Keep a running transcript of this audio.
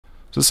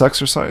So this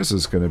exercise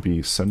is going to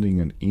be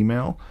sending an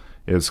email.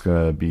 It's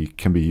going to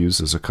can be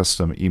used as a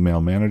custom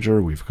email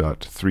manager. We've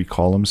got 3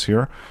 columns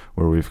here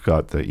where we've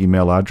got the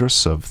email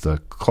address of the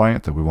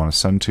client that we want to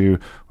send to,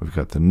 we've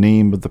got the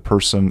name of the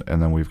person,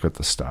 and then we've got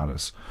the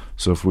status.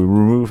 So if we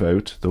remove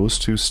out those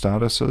 2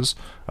 statuses,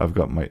 I've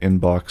got my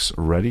inbox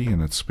ready,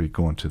 and it's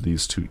going to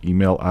these 2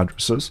 email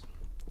addresses.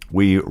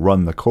 We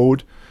run the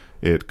code.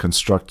 It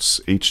constructs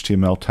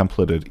HTML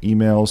templated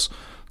emails.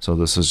 So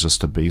this is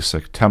just a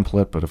basic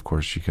template, but of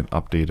course you can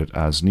update it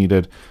as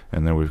needed.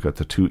 And then we've got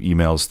the 2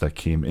 emails that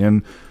came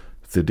in,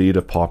 the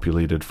data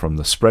populated from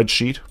the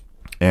spreadsheet,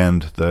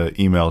 and the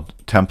email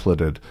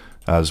templated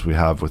as we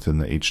have within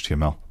the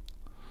HTML.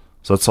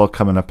 So that's all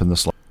coming up in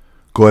this slide.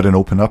 Go ahead and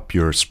open up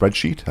your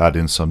spreadsheet, add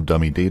in some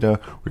dummy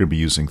data. We're going to be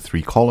using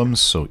 3 columns.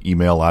 So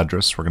email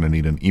address, we're going to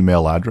need an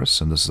email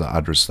address, and this is the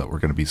address that we're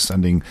going to be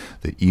sending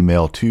the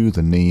email to,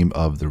 the name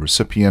of the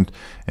recipient.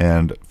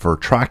 And for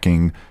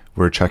tracking,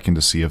 we're checking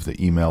to see if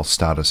the email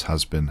status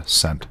has been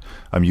sent.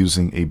 I'm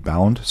using a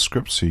bound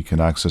script, so you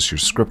can access your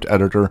script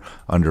editor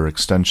under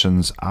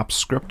extensions app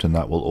script, and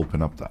that will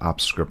open up the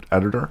app script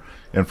editor.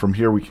 And from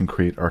here we can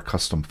create our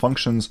custom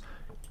functions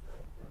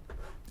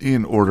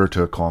in order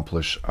to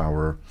accomplish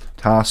our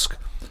task.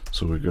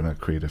 So we're going to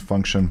create a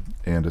function,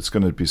 and it's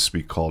going to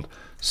be called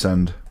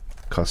send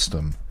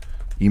custom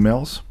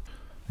emails,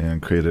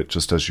 and create it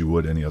just as you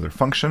would any other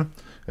function.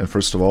 And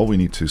first of all, we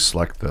need to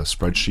select the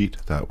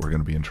spreadsheet that we're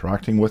going to be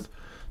interacting with.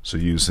 So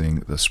using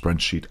the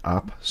spreadsheet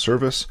app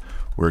service,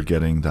 we're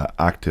getting the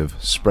active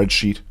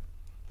spreadsheet,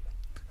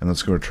 and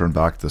that's going to return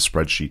back the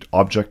spreadsheet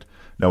object.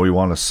 Now we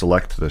want to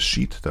select the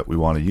sheet that we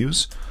want to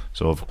use.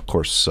 So of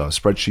course,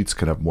 spreadsheets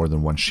can have more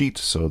than one sheet.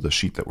 So the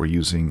sheet that we're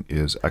using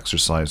is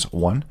exercise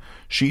 1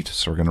 sheet.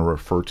 So we're going to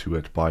refer to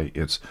it by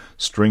its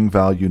string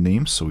value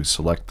name. So we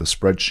select the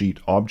spreadsheet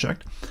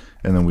object,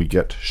 and then we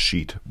get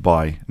sheet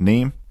by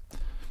name.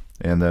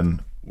 And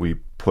then we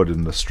put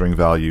in the string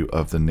value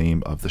of the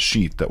name of the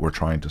sheet that we're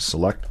trying to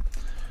select.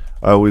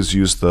 I always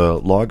use the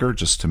logger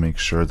just to make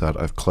sure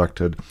that I've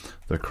collected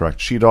the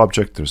correct sheet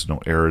object, there's no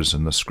errors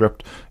in the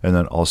script, and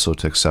then also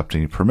to accept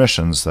any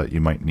permissions that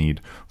you might need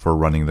for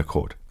running the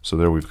code. So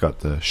there we've got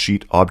the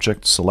sheet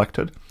object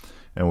selected,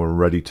 and we're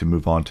ready to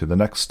move on to the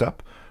next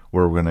step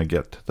where we're going to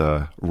get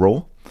the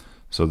row.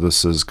 So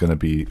this is going to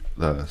be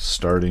the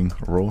starting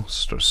row,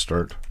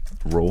 start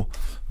row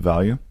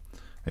value.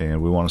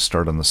 And we want to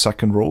start on the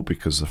second row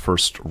because the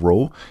first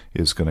row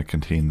is going to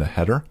contain the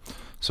header.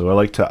 So I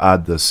like to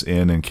add this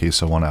in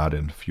case I want to add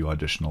in a few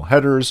additional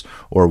headers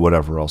or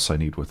whatever else I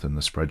need within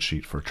the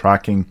spreadsheet for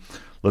tracking.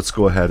 Let's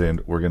go ahead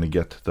and we're going to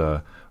get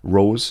the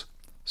rows.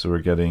 So we're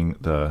getting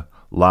the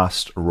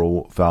last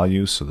row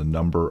value, so the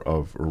number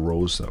of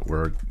rows that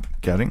we're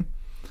getting.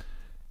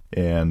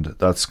 And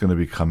that's going to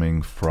be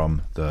coming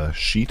from the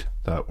sheet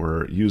that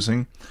we're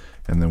using.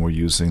 And then we're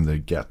using the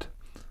get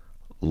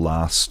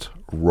last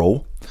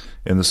row,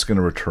 and this is going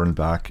to return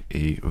back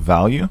a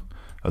value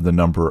of the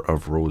number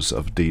of rows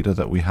of data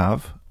that we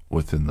have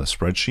within the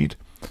spreadsheet.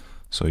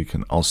 So you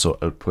can also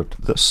output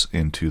this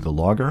into the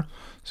logger,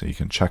 so you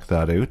can check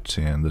that out,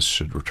 and this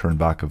should return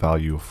back a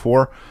value of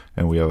 4,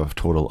 and we have a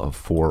total of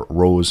 4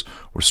 rows.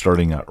 We're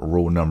starting at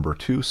row number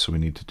 2, so we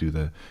need to do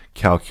the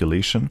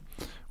calculation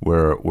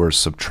where we're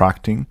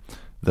subtracting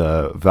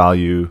the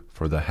value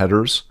for the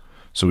headers.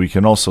 So we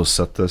can also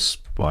set this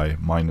by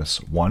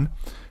 -1,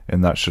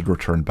 and that should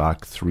return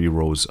back 3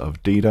 rows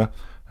of data,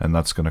 and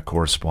that's going to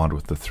correspond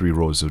with the 3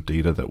 rows of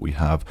data that we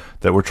have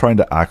that we're trying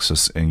to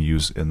access and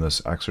use in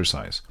this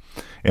exercise.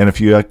 And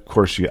if you, of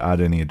course, you add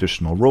any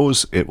additional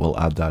rows, it will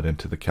add that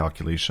into the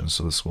calculation.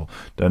 So this will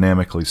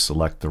dynamically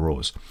select the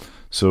rows.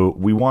 So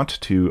we want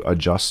to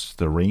adjust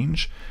the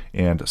range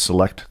and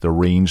select the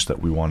range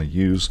that we want to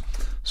use.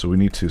 So we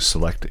need to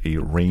select a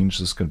range.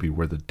 This is going to be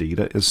where the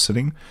data is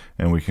sitting,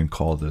 and we can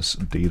call this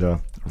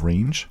data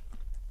range.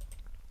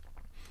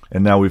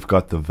 And now we've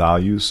got the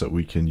values that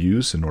we can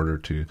use in order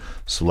to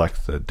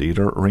select the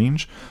data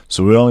range.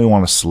 So we only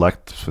want to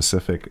select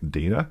specific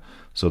data.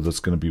 So that's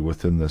going to be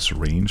within this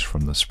range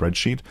from the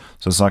spreadsheet.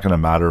 So it's not going to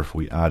matter if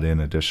we add in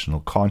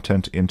additional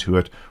content into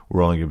it.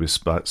 We're only going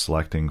to be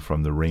selecting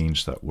from the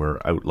range that we're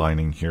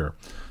outlining here.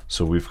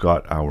 So we've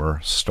got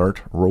our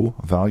start row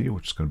value,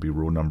 which is going to be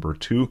row number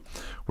 2.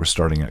 We're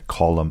starting at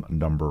column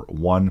number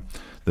 1.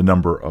 The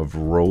number of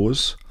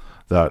rows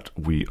that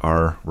we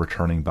are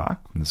returning back,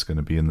 and it's going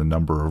to be in the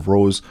number of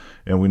rows,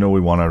 and we know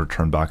we want to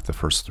return back the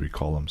first 3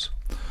 columns.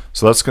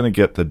 So that's going to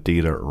get the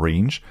data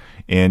range,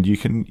 and you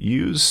can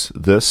use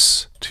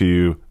this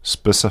to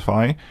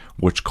specify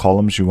which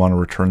columns you want to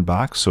return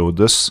back. So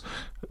this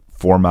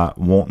format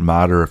won't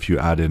matter if you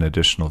add in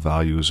additional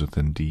values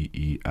within D,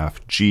 E,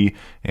 F, G,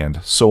 and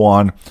so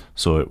on.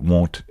 So it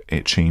won't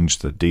change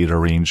the data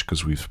range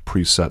because we've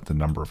preset the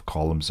number of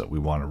columns that we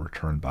want to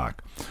return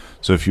back.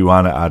 So if you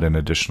want to add in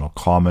additional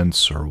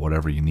comments or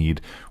whatever you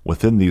need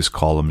within these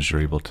columns, you're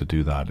able to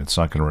do that. It's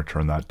not going to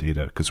return that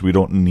data because we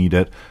don't need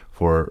it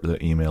for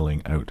the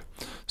emailing out.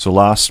 So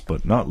last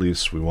but not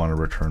least, we want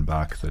to return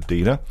back the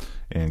data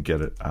and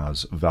get it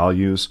as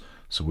values.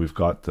 So we've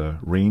got the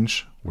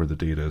range where the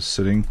data is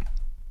sitting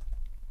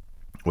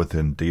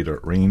within data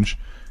range,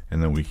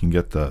 and then we can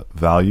get the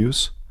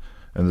values,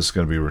 and this is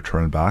going to be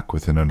returned back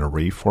within an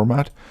array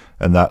format,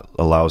 and that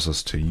allows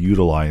us to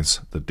utilize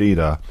the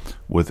data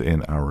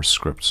within our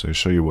script. So I'll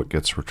show you what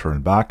gets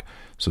returned back.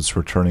 So it's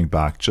returning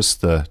back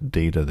just the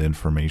data, the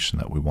information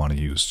that we want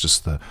to use,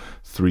 just the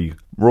 3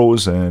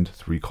 rows and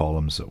 3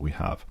 columns that we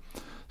have.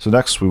 So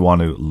next we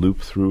want to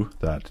loop through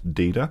that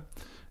data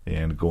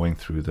and going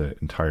through the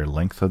entire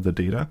length of the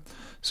data.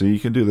 So you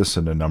can do this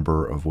in a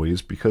number of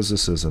ways. Because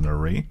this is an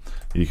array,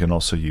 you can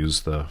also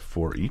use the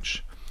for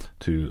each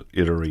to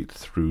iterate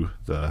through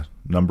the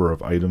number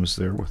of items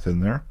there within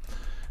there,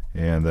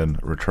 and then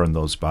return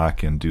those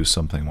back and do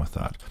something with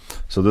that.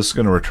 So this is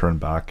going to return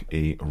back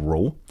a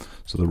row.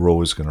 So the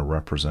row is going to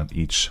represent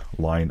each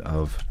line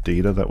of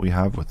data that we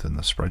have within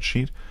the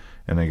spreadsheet.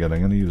 And again, I'm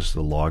going to use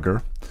the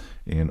logger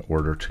in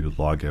order to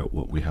log out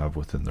what we have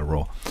within the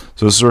row.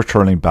 So this is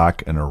returning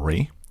back an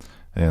array,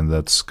 and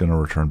that's going to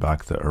return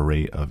back the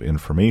array of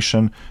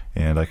information.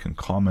 And I can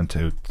comment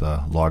out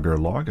the logger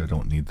log. I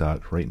don't need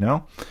that right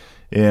now.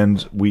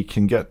 And we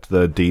can get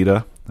the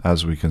data,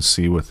 as we can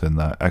see within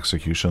the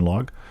execution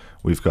log.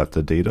 We've got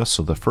the data.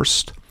 So the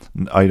first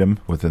item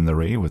within the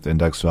array with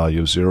index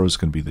value of 0 is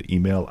going to be the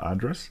email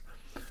address.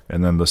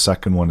 And then the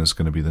second one is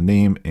going to be the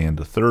name, and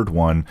the third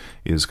one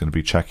is going to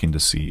be checking to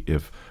see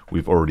if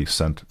we've already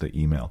sent the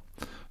email.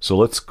 So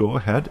let's go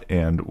ahead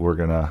and we're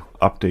going to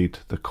update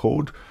the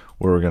code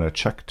where we're going to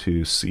check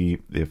to see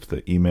if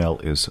the email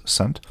is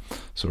sent.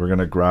 So we're going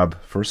to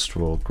grab, first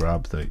we'll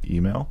grab the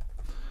email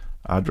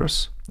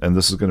address, and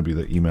this is going to be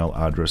the email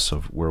address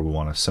of where we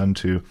want to send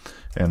to.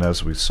 And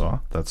as we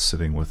saw, that's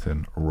sitting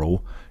within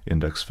row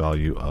index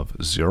value of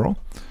 0.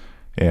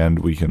 And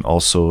we can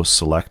also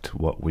select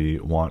what we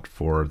want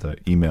for the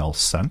email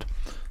sent.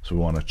 So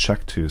we want to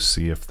check to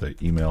see if the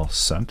email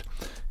sent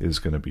is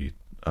going to be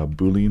a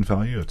Boolean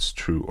value, it's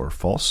true or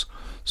false.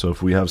 So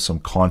if we have some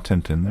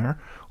content in there,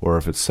 or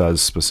if it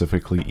says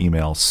specifically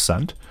email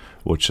sent,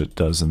 which it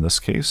does in this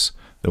case,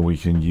 then we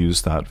can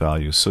use that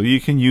value. So you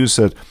can use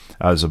it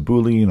as a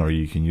Boolean, or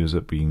you can use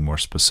it being more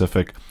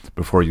specific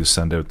before you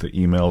send out the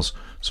emails.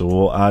 So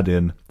we'll add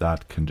in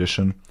that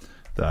condition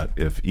that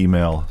if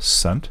email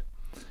sent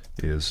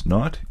is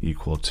not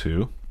equal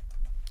to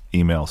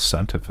email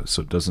sent,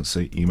 so it doesn't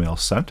say email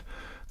sent,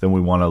 then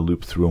we want to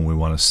loop through and we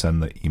want to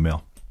send the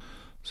email.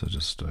 So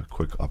just a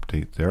quick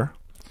update there,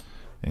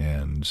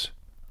 and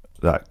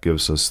that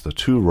gives us the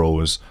 2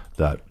 rows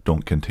that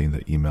don't contain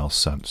the email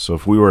sent. So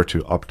if we were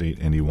to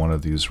update any one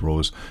of these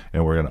rows,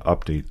 and we're going to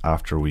update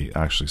after we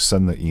actually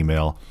send the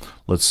email,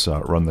 let's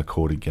run the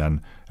code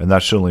again, and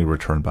that should only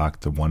return back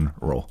the 1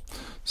 row.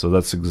 So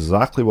that's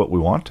exactly what we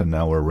want, and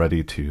now we're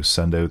ready to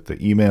send out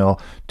the email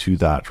to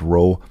that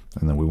row,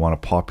 and then we want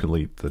to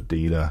populate the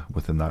data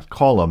within that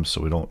column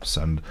so we don't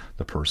send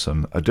the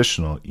person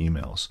additional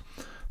emails.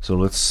 So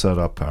let's set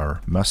up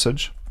our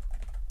message,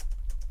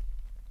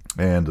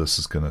 and this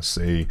is going to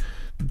say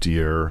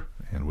dear,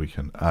 and we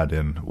can add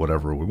in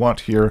whatever we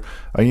want here.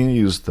 I'm going to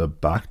use the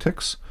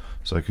backticks,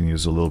 so I can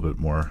use a little bit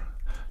more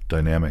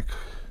dynamic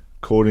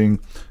coding,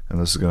 and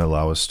this is going to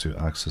allow us to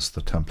access the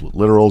template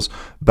literals.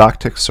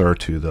 Backticks are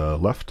to the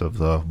left of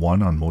the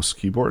 1 on most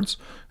keyboards,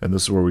 and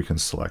this is where we can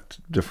select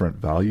different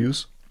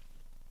values.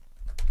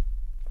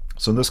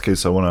 So in this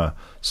case, I want to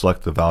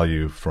select the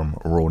value from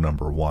row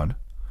number 1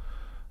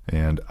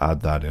 and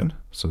add that in.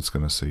 So it's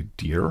going to say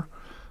dear,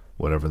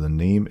 whatever the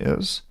name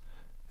is,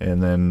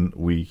 and then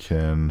we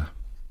can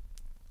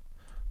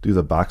do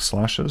the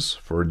backslashes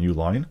for a new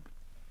line.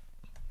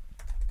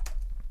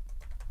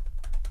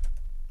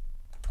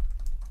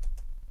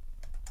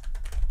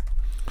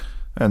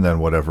 And then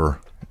whatever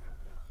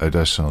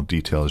additional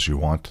details you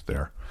want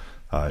there,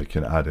 you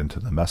can add into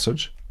the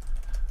message.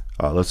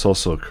 Let's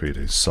also create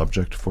a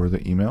subject for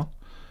the email,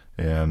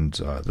 and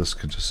this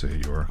could just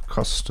say your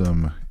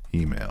custom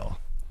email,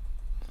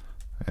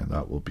 and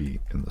that will be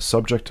in the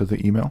subject of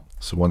the email.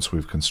 So once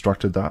we've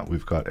constructed that,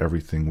 we've got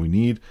everything we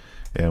need,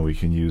 and we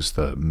can use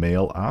the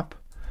mail app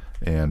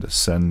and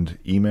send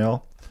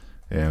email,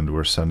 and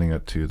we're sending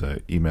it to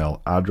the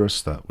email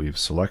address that we've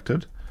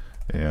selected,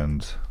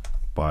 and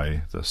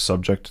by the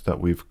subject that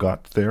we've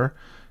got there,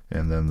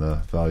 and then the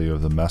value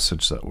of the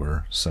message that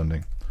we're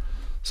sending.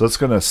 So it's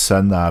going to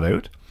send that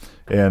out.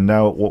 And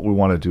now what we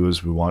want to do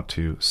is we want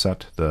to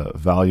set the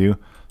value.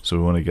 So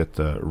we want to get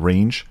the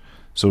range.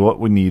 So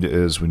what we need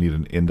is we need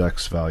an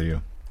index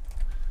value,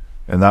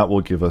 and that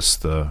will give us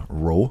the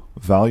row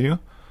value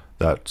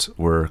that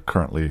we're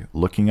currently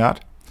looking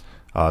at.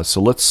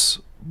 So let's,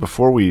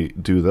 before we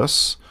do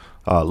this,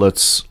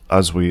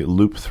 as we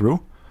loop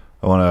through,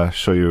 I want to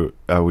show you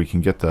how we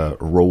can get the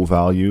row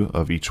value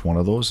of each one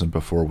of those, and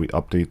before we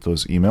update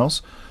those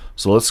emails.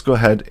 So let's go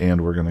ahead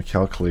and we're going to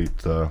calculate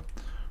the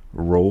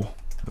row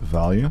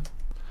value,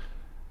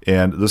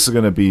 and this is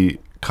going to be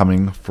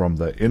coming from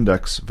the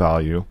index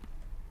value,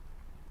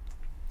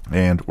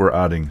 and we're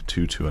adding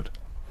 2 to it.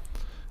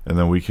 And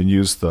then we can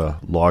use the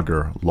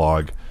logger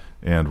log,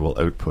 and we'll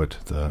output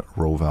the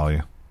row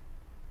value.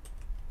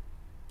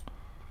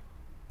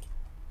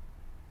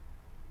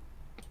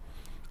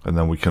 And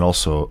then we can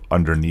also,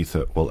 underneath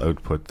it, we'll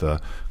output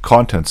the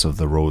contents of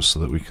the rows so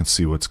that we can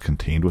see what's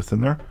contained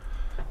within there.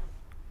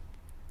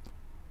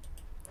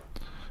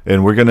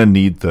 And we're going to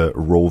need the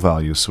row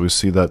value. So we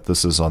see that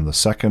this is on the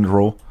second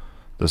row,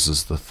 this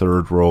is the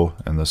third row,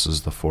 and this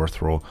is the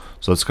fourth row.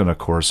 So it's going to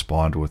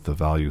correspond with the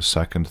values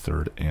second,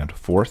 third, and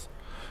fourth.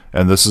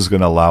 And this is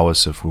going to allow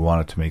us, if we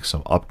wanted to make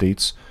some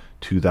updates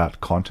to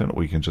that content,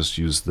 we can just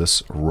use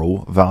this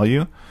row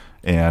value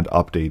and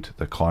update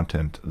the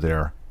content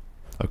there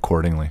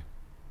accordingly.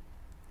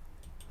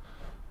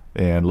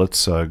 And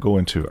let's go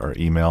into our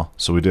email.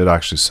 So we did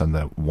actually send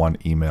that one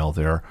email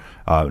there.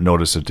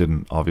 Notice it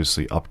didn't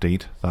obviously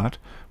update that,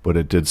 but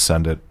it did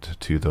send it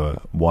to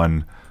the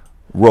one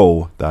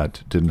row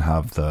that didn't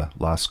have the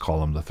last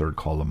column, the third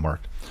column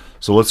marked.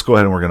 So let's go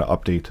ahead and we're going to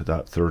update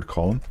that third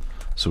column.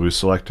 So we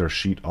select our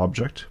sheet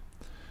object.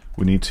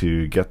 We need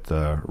to get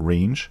the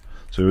range.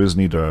 So we always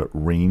need a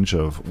range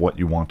of what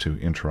you want to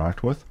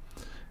interact with.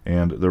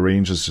 And the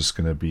range is just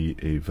going to be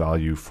a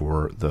value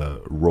for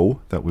the row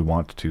that we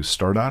want to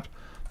start at.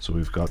 So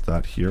we've got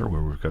that here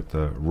where we've got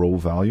the row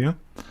value.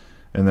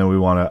 And then we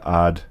want to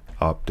add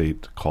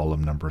update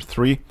column number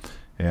 3.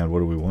 And what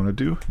do we want to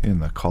do? In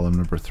the column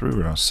number 3,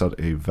 we're going to set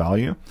a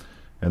value.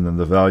 And then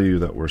the value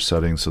that we're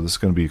setting, so this is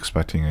going to be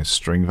expecting a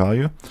string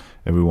value.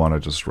 And we want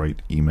to just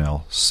write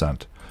email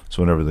sent.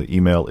 So whenever the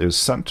email is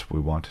sent, we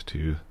want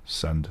to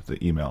send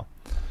the email.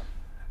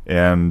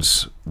 And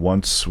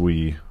once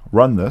we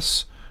run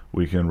this,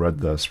 we can run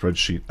the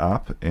spreadsheet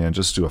app and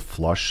just do a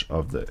flush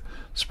of the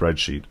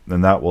spreadsheet,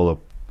 and that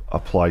will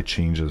apply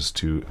changes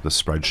to the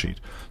spreadsheet.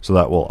 So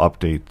that will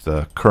update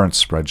the current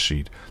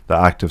spreadsheet, the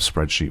active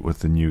spreadsheet, with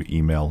the new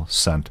email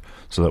sent,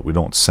 so that we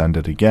don't send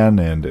it again,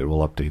 and it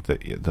will update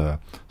the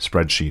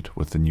spreadsheet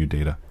with the new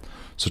data.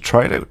 So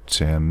try it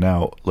out, and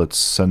now let's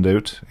send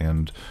out,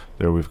 and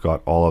there we've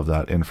got all of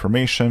that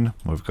information.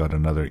 We've got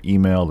another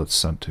email that's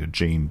sent to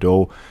Jane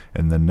Doe,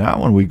 and then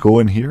now when we go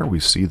in here, we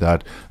see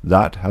that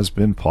that has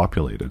been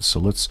populated.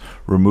 So let's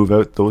remove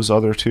out those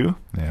other two,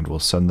 and we'll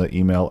send the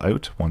email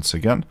out once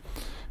again,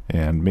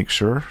 and make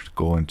sure to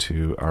go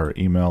into our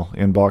email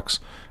inbox,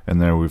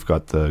 and there we've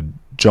got the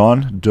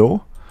John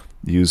Doe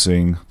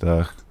using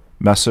the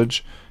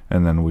message,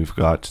 and then we've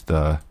got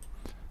the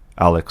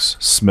Alex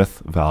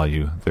Smith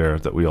value there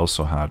that we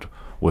also had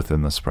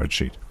within the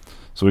spreadsheet.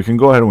 So we can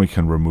go ahead and we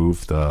can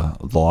remove the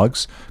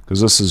logs,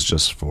 because this is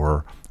just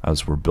for,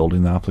 as we're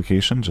building the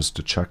application, just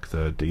to check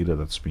the data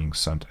that's being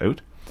sent out.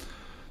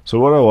 So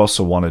what I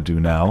also want to do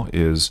now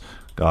is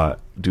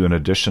do an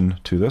addition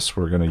to this.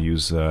 We're going to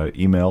use the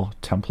email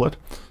template.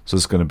 So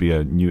this is going to be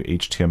a new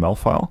HTML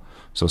file.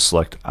 So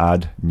select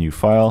add new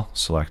file,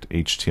 select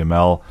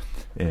HTML,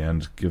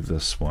 and give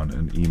this one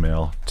an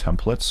email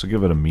template. So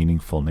give it a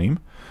meaningful name.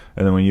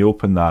 And then when you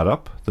open that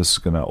up, this is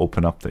going to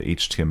open up the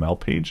HTML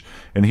page.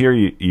 And here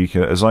you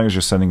can, as long as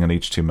you're sending an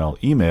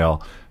HTML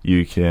email,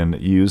 you can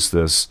use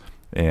this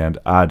and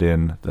add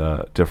in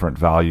the different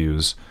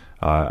values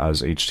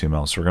as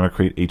HTML. So we're going to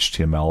create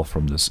HTML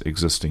from this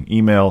existing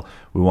email.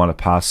 We want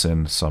to pass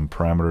in some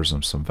parameters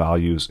and some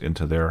values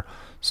into there.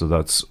 So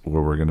that's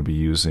where we're going to be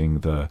using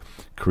the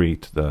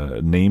create the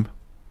name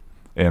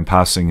and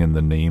passing in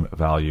the name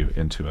value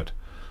into it.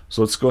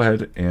 So let's go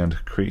ahead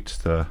and create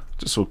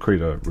we'll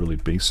create a really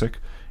basic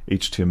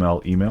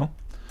HTML email,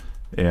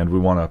 and we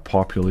want to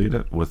populate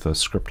it with a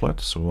scriptlet.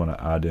 So we want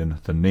to add in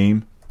the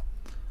name,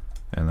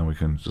 and then we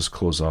can just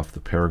close off the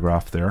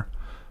paragraph there.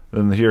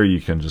 Then here you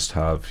can just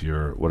have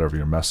your whatever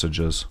your message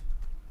is,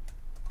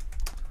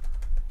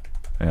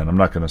 and I'm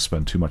not going to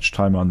spend too much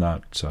time on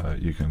that.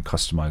 You can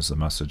customize the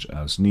message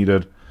as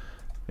needed,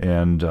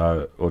 and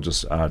we'll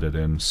just add it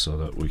in so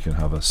that we can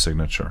have a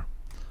signature.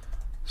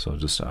 So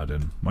just add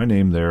in my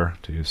name there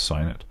to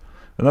sign it.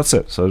 And that's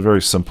it. So a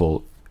very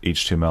simple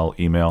HTML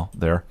email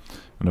there.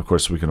 And of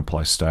course we can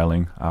apply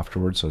styling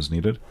afterwards as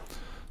needed.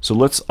 So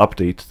let's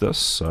update this.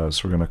 So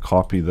we're going to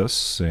copy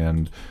this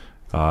and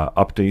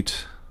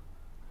update.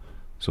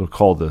 So we'll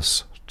call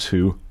this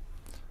 2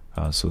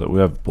 so that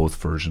we have both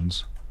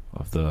versions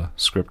of the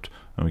script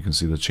and we can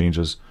see the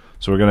changes.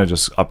 So we're going to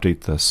just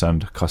update the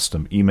send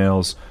custom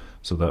emails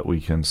so that we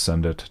can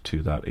send it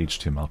to that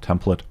HTML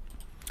template.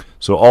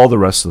 So all the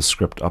rest of the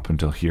script up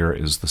until here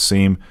is the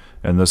same,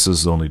 and this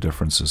is the only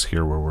differences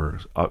here where we're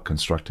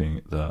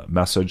constructing the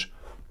message.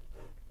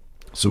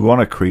 So we want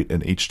to create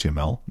an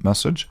HTML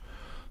message.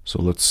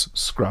 So let's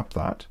scrap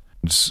that.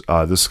 This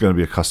is going to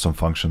be a custom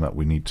function that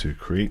we need to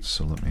create.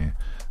 So let me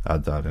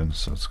add that in.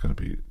 So it's going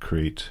to be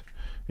create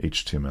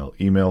HTML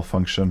email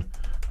function.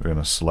 We're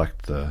going to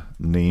select the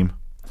name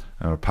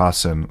and we'll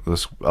pass in,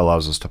 this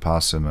allows us to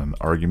pass in an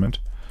argument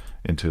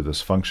into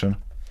this function,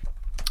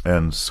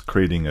 and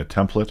creating a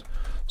template.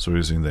 So we're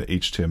using the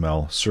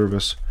HTML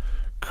service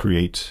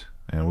create,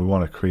 and we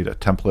want to create a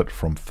template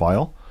from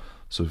file.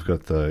 So we've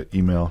got the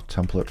email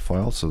template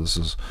file. So this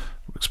is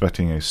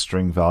expecting a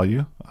string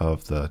value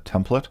of the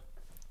template,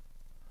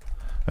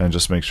 and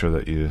just make sure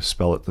that you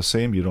spell it the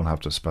same. You don't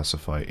have to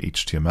specify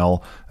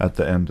HTML at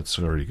the end. It's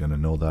already going to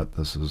know that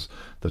this is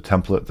the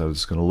template that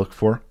it's going to look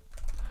for.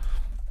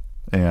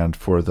 And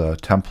for the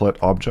template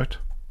object,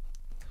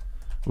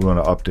 we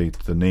want to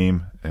update the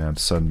name and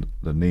send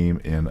the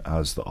name in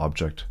as the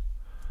object,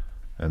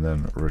 and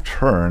then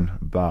return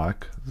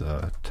back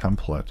the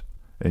template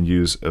and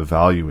use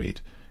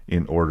evaluate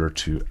in order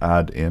to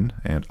add in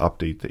and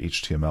update the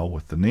HTML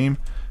with the name,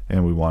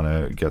 and we want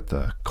to get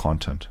the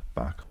content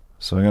back.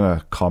 So I'm going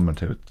to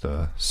comment out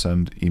the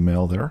send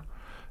email there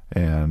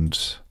and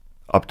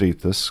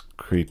update this,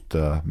 create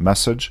the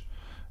message,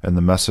 and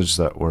the message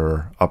that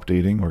we're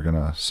updating, we're going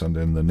to send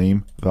in the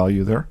name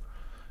value there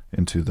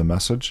into the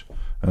message,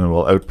 and then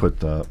we'll output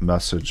the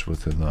message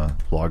within the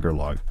logger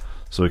log.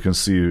 So we can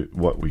see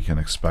what we can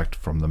expect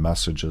from the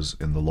messages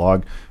in the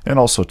log, and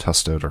also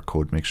test out our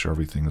code, make sure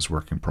everything is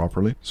working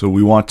properly. So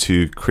we want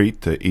to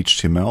create the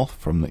HTML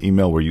from the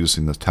email. We're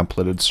using the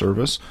templated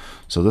service.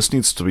 So this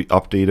needs to be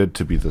updated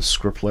to be the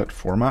scriptlet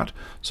format.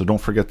 So don't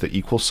forget the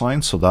equal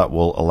sign, so that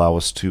will allow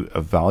us to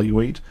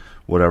evaluate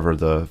whatever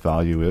the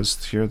value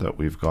is here that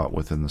we've got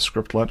within the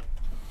scriptlet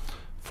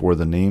for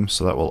the name.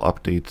 So that will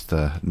update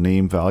the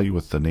name value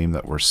with the name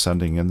that we're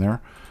sending in there,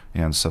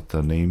 and set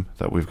the name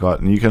that we've got.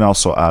 And you can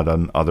also add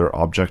on other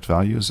object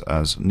values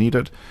as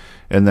needed.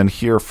 And then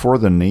here for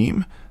the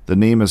name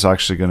is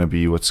actually going to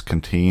be what's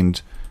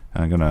contained.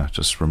 I'm going to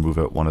just remove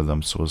out one of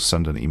them. So we'll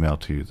send an email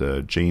to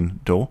the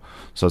Jane Doe.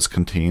 So it's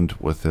contained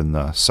within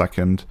the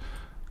second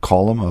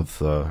column of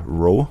the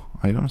row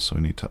item. So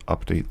we need to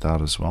update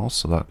that as well.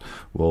 So that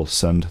will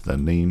send the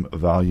name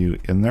value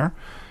in there.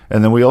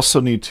 And then we also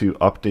need to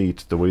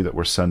update the way that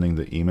we're sending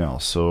the email.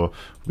 So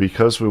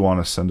because we want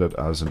to send it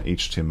as an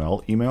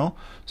HTML email,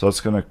 so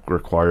it's going to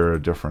require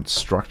a different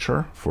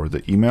structure for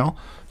the email.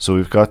 So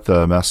we've got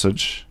the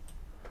message,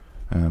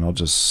 and I'll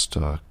just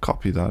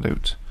copy that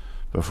out.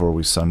 Before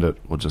we send it,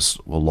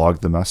 we'll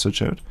log the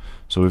message out.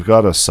 So we've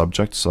got a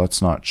subject, so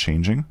that's not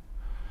changing.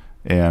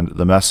 And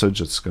the message,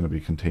 it's going to be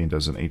contained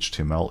as an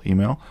HTML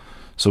email.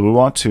 So we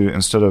want to,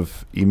 instead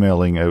of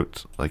emailing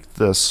out like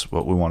this,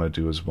 what we want to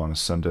do is we want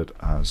to send it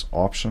as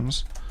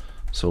options.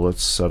 So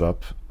let's set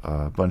up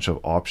a bunch of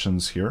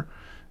options here,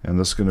 and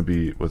this is going to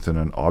be within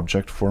an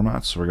object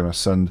format. So we're going to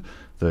send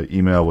the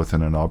email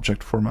within an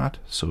object format,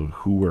 so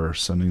who we're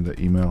sending the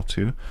email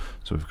to.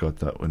 So we've got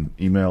that one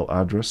email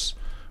address,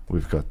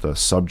 we've got the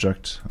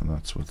subject, and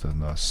that's within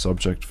the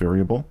subject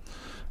variable,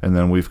 and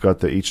then we've got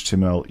the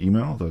HTML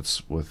email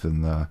that's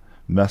within the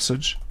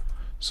message.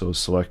 So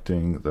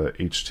selecting the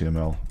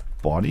HTML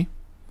body,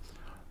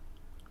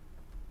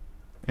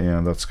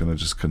 and that's going to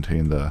just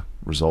contain the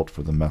result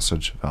for the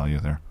message value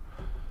there.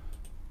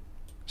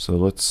 So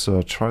let's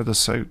try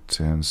this out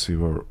and see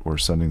where we're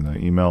sending the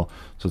email.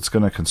 So it's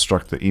going to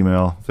construct the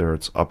email. There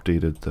it's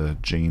updated the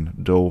Jane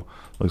Doe.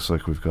 Looks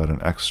like we've got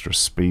an extra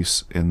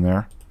space in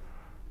there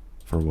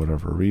for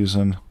whatever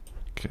reason.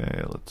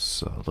 Okay,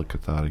 let's look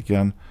at that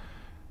again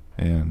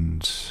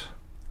and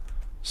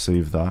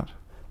save that.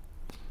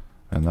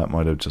 And that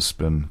might have just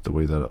been the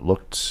way that it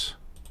looked,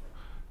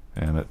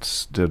 and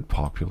it did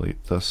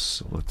populate this.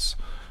 So let's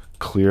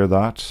clear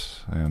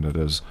that, and it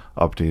is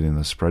updating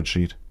the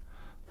spreadsheet.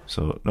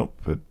 So nope,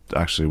 it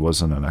actually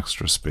wasn't an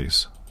extra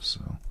space.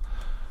 So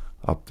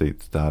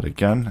update that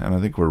again, and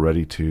I think we're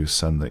ready to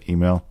send the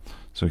email.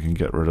 So we can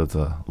get rid of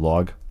the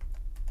log.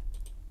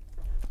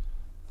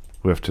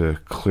 We have to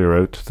clear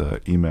out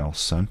the email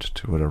sent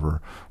to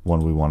whatever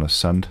one we want to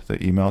send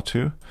the email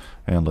to.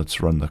 And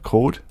let's run the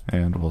code,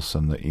 and we'll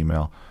send the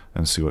email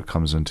and see what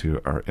comes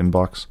into our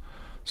inbox.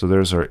 So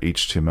there's our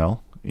HTML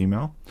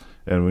email,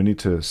 and we need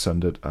to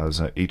send it as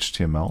a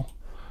HTML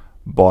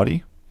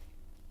body.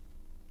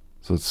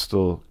 So it's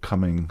still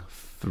coming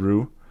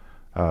through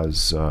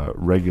as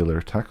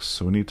regular text.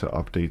 So we need to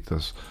update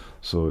this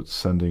so it's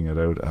sending it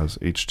out as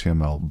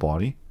HTML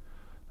body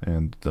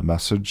and the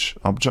message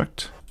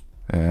object.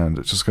 And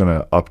it's just going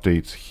to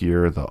update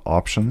here the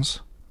options,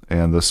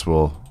 and this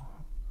will,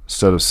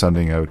 instead of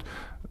sending out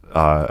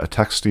a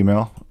text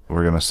email,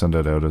 we're going to send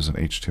it out as an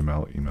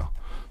HTML email.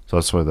 So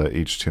that's why the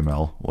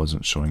HTML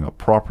wasn't showing up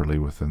properly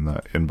within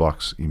the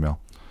inbox email.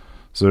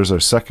 So there's our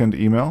second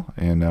email,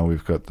 and now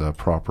we've got the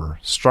proper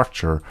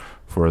structure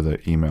for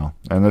the email.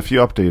 And if you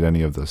update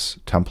any of this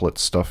template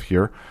stuff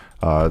here,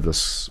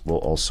 this will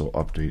also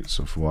update.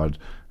 So if we add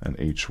an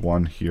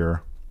H1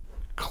 here,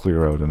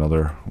 clear out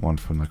another one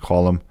from the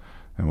column,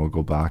 and we'll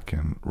go back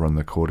and run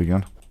the code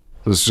again.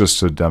 This is just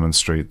to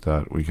demonstrate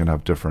that we can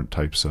have different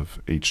types of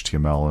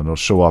HTML, and it'll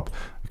show up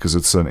because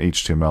it's an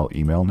HTML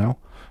email now,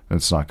 and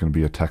it's not going to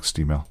be a text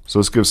email. So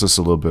this gives us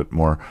a little bit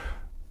more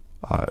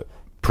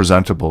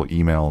presentable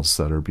emails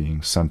that are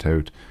being sent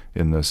out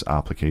in this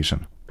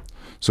application.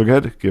 So go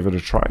ahead, give it a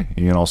try.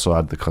 You can also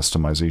add the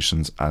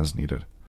customizations as needed.